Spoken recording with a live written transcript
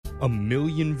1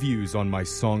 million views on my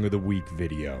Song of the Week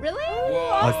video. Really?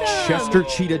 A Chester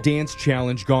Cheetah dance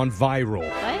challenge gone viral.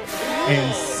 What?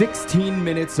 And 16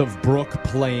 minutes of Brooke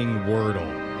playing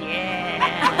Wordle.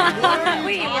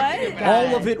 Wait, what?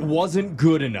 All of it wasn't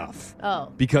good enough.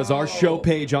 Oh. Because our show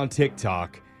page on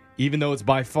TikTok, even though it's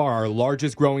by far our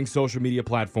largest growing social media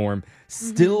platform,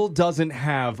 still doesn't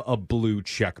have a blue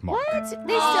check mark. What? They still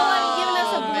haven't given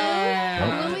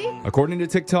us a bluey? According to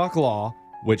TikTok law,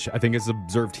 which I think is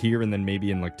observed here and then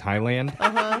maybe in like Thailand,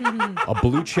 a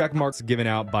blue check mark's given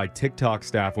out by TikTok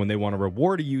staff when they want to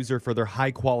reward a user for their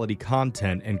high quality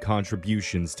content and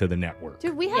contributions to the network.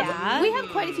 Dude, we have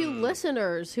quite a few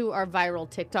listeners who are viral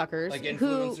TikTokers Like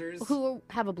influencers? who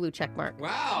have a blue check mark.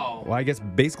 Wow. Well, I guess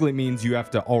basically it means you have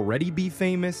to already be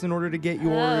famous in order to get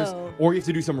yours, Oh. or you have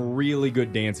to do some really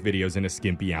good dance videos in a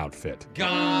skimpy outfit.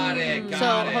 Got it. So,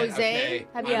 Jose, Jose,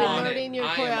 have you I'm been on learning it. your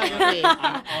I am choreography?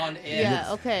 I'm on it.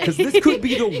 Yeah, okay. Because this could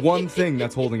be the one thing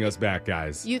that's holding us back,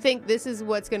 guys. You think this is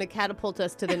what's going to catapult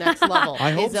us to the next level?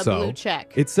 I hope is a so. blue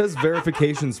check. It says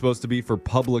verification's supposed to be for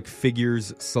public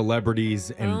figures,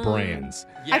 celebrities, and brands.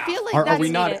 Yeah. I feel like Are that's we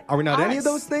not? needed. Are we not any of us.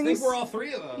 those I things? think we're all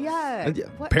three of those. Yeah. Yeah,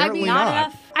 What- apparently Not not.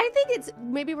 enough. I think it's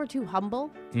maybe we're too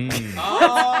humble.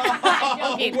 Oh,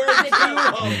 joking. we're too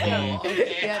humble.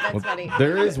 Okay. Yeah, that's funny.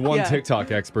 There is one Yeah.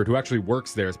 TikTok expert who actually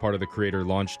works there as part of the creator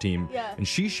launch team, Yeah. and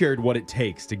she shared what it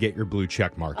takes to get your blue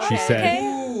check mark. She said,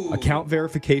 Ooh. account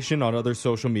verification on other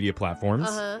social media platforms.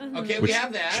 Okay, Which we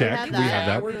have that. check, we have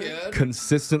that. We're good.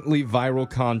 Consistently viral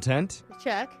content.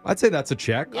 Check. I'd say that's a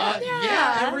check.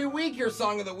 Yeah, every week your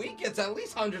Song of the Week gets at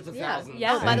least hundreds of thousands.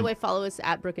 Yeah. Oh, by the way, follow us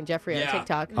at Brooke and Jeffrey on Yeah.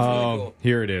 TikTok. really cool.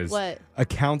 Here it is. What?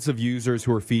 Accounts of users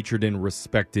who are featured in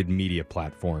respected media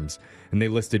platforms. And they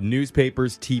listed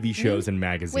newspapers, TV shows, and Wait,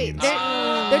 magazines.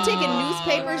 they're taking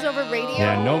newspapers over radio?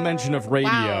 Yeah, no mention of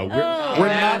radio. Wow. We're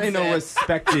not in a That's it.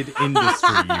 respected industry,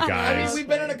 you I mean, guys. we've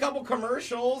been in a couple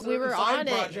commercials. We or were side on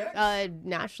it, projects. a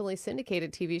nationally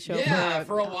syndicated TV show Yeah, for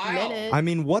for a while. minute. I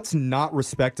mean, what's not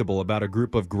respectable about a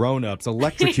group of grown-ups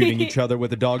electrocuting each other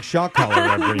with a dog shock collar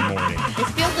every morning? It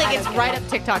feels like it's right up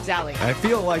TikTok's alley. I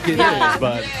feel like it is,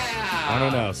 but Yeah. I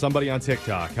don't know. Somebody on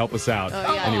TikTok, help us out.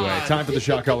 Oh, yeah. Anyway, time for the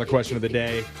shock collar question of the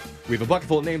day. We have a bucket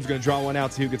full of names. We're going to draw one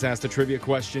out. See who gets asked a trivia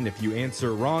question. If you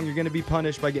answer wrong, you're going to be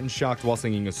punished by getting shocked while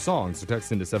singing a song. So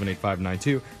text into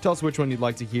 78592. Tell us which one you'd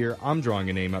like to hear. I'm drawing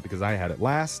a name up because I had it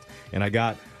last, and I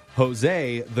got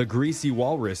Jose the Greasy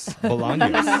Walrus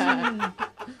Bolaños.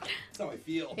 That's how I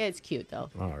feel. Yeah, it's cute, though.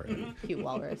 All right. Cute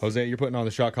walrus. Jose, you're putting on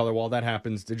the shot collar. While that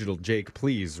happens, Digital Jake,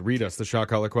 please read us the shot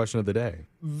collar question of the day.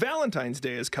 Valentine's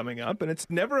Day is coming up, and it's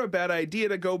never a bad idea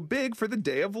to go big for the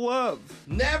Day of Love.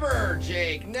 Never,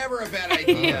 Jake. Never a bad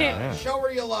idea. Yeah. Show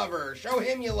her you love her. Show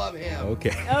him you love him. Okay.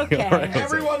 Okay. All right, Jose.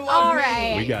 Everyone loves All me.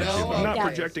 right. We got you, No? bud. I'm not Yeah.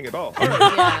 projecting at all.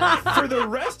 Yeah. For the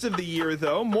rest of the year,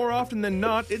 though, more often than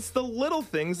not, it's the little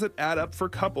things that add up for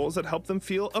couples that help them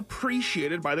feel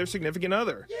appreciated by their significant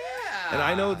other. Yeah. And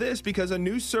I know this because a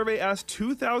new survey asked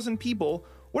 2,000 people,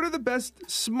 what are the best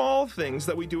small things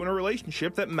that we do in a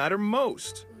relationship that matter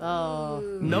most? Oh,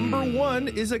 Number one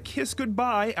is a kiss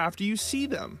goodbye after you see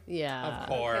them. yeah. Of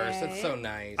course. That's so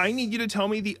nice. I need you to tell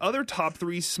me the other top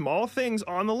 3 small things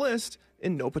on the list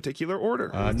in no particular order.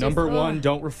 Number one,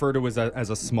 don't refer to it as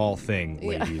a small thing,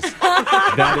 ladies.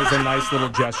 That is a nice little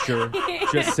gesture.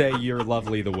 Just say you're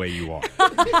lovely the way you are.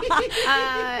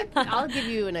 I'll give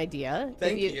you an idea.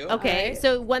 Thank If you. Okay, Alright.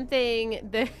 so one thing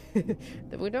that,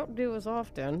 that we don't do as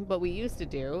often, but we used to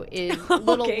do, is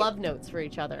little Okay. love notes for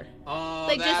each other. Oh,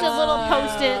 Like just a that's little cute.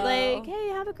 post-it, like, hey,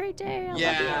 have a great day. I love you.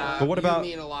 Yeah. But what about-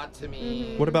 You mean a lot to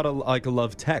me. What about a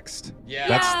love text? Yeah.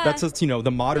 That's just,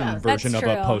 the modern Yeah, version of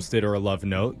that's a true. post-it or a love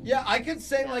note. Yeah, I could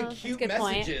say like that's a cute good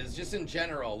point. messages just in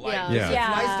general. Like, Yeah. Yeah. It's Yeah.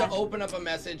 nice to open up a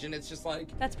message and it's just like,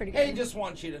 That's pretty hey, good. just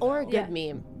want you to Or a know. good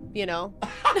meme, you know?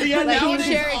 Yeah, Like, you nowadays,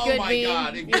 share a oh good my meme,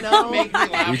 God, if you you know? make me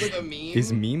laugh with a meme.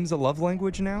 Is memes a love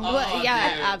language now? Oh, Well,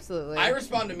 yeah, dude. absolutely. I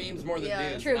respond to memes more than Yeah.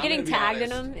 dudes. True. I'm Getting gonna be tagged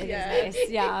in honest. them, it is Yeah. nice.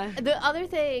 Yeah. The other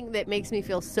thing that makes me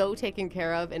feel so taken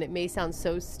care of, and it may sound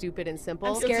so stupid and simple,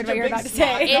 I'm It's scared such what a you're big about to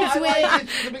smile. say. No, It's I like when- it.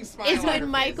 It's just a big smile is on when her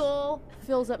Michael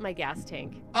fills up my gas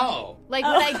tank. face. Oh. Like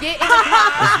when I get in the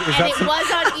car Is and that it some-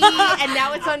 was on E and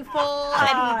now it's on full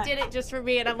and he did it just for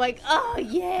me and I'm like, oh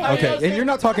yeah. Okay, and you're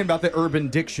not talking about the Urban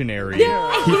Dictionary. He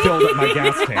filled up my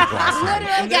gas tank last night.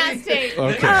 Literal gas tank.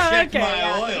 Okay. Check okay, my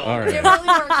yeah. oil. All right. It really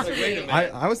works Like, for wait a me.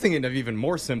 minute. I was thinking of even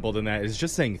more simple than that is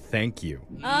just saying thank you.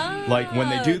 Oh, Like when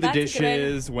they do the that's a good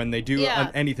dishes, when they do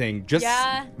Yeah. anything, just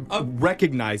Yeah.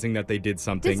 recognizing that they did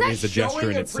something Does that is a gesture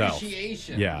in Showing itself.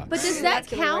 appreciation. Yeah. But does Ooh, that that's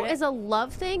a good count word. as a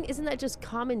love thing? Isn't that just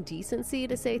common decency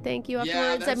to say thank you Yeah,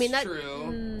 afterwards? that's I mean, that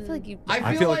true. I feel feel like you.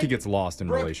 I feel like he gets lost in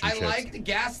Brooke, relationships. I like the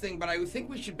gas thing, but I think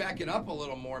we should back it up a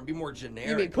little more and be more generic.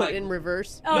 You mean put Like- it in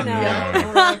reverse? Oh, no.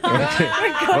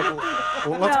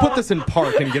 Well, let's put this in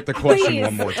park and get the question Please.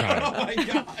 one more Oh time. my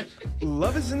gosh.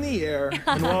 Love is in the air,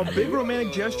 and while big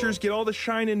romantic gestures get all the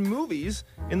shine in movies,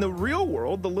 in the real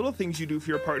world, the little things you do for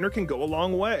your partner can go a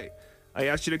long way. I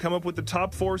asked you to come up with the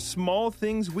top 4 small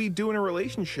things we do in a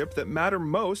relationship that matter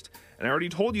most, and I already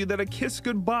told you that a kiss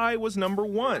goodbye was number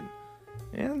 1.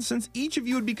 And since each of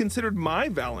you would be considered my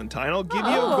Valentine, I'll give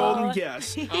you a golden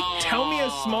guess. Tell me a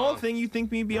small thing you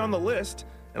think may be on the list,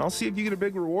 and I'll see if you get a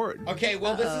big reward. Okay,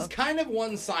 well, this is kind of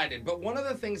one-sided, but one of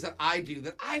the things that I do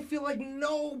that I feel like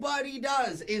nobody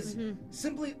does is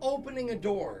simply opening a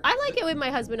door. I like it when my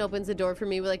husband opens the door for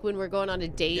me, like when we're going on a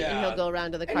date and Yeah. he'll go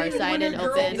around to the And car even side when and a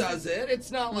girl open. does it,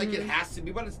 it's not like it has to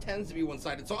be, but it tends to be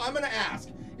one-sided. So I'm going to ask,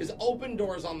 is open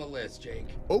doors on the list, Jake?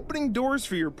 Opening doors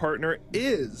for your partner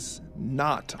is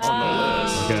not on the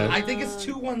list. Okay. I think it's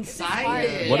too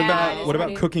one-sided. What Yeah, about it is what about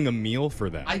funny. cooking a meal for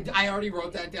them? I already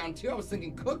wrote that down, too. I was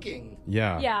thinking cooking.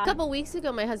 Yeah. Yeah. A couple weeks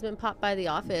ago, my husband popped by the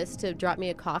office to drop me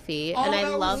a coffee, Oh, and I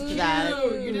that was loved cute. that.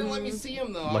 You didn't let me see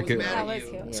him, though. Like I was it- mad That at was you.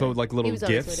 cute. So like He little was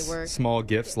on his way to gifts, work. small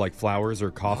gifts like flowers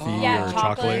or coffee Yeah, or chocolates.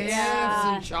 chocolates.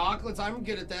 Yeah. And chocolates. I'm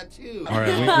good at that, too. All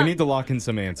right, we need to lock in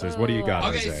some answers. What do you got,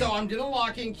 Okay, Jose? so I'm going to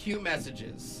lock in cute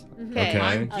messages. Okay.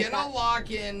 I'm Okay. going to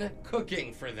lock in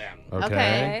cooking for them. Okay.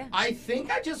 Okay. I think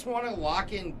I just want to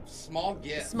lock in small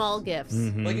gifts. Small gifts.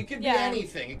 Mhm. Like it could Yeah. be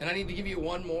anything. And I need to give you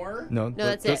one more? No,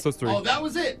 that's that's it. those 3. Oh, that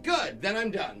was it. Good. Then I'm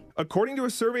done. According to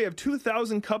a survey of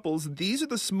 2,000 couples, these are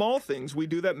the small things we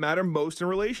do that matter most in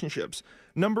relationships.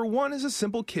 Number 1 is a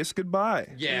simple kiss goodbye.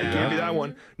 Yeah. I gave you that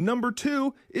one. Number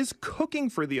 2 is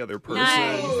cooking for the other person.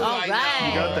 Nice. Ooh, All I right. know.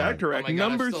 You got that correct. Oh my God, I've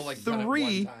Number still, like, done it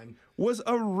 3 one time. was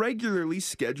a regularly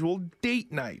scheduled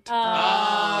date night. Oh,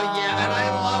 yeah. And I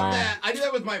love that. I do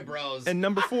that with my bros. And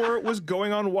number 4 was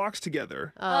going on walks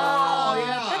together. oh,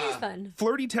 yeah. That is fun.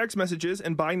 Flirty text messages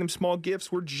and buying them small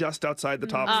gifts were just outside the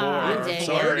top 4. dang it. Flirty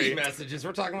Sorry. messages.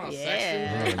 We're talking about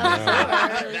Yeah. sex.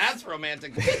 Oh, That's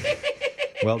romantic.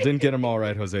 Well, didn't get them all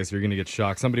right, Jose, so you're going to get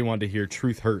shocked. Somebody wanted to hear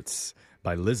Truth Hurts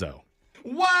by Lizzo.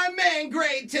 Why men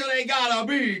great till they gotta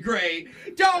be great?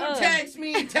 Don't text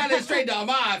me, tell it straight to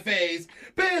my face.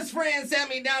 Best friend sent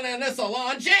me down in the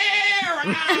salon chair.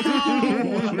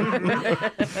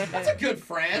 That's a good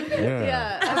friend.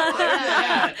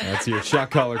 Yeah. That's your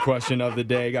shock collar question of the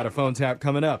day. Got a phone tap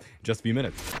coming up in just a few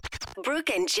minutes. Brooke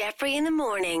and Jeffrey in the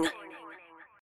morning.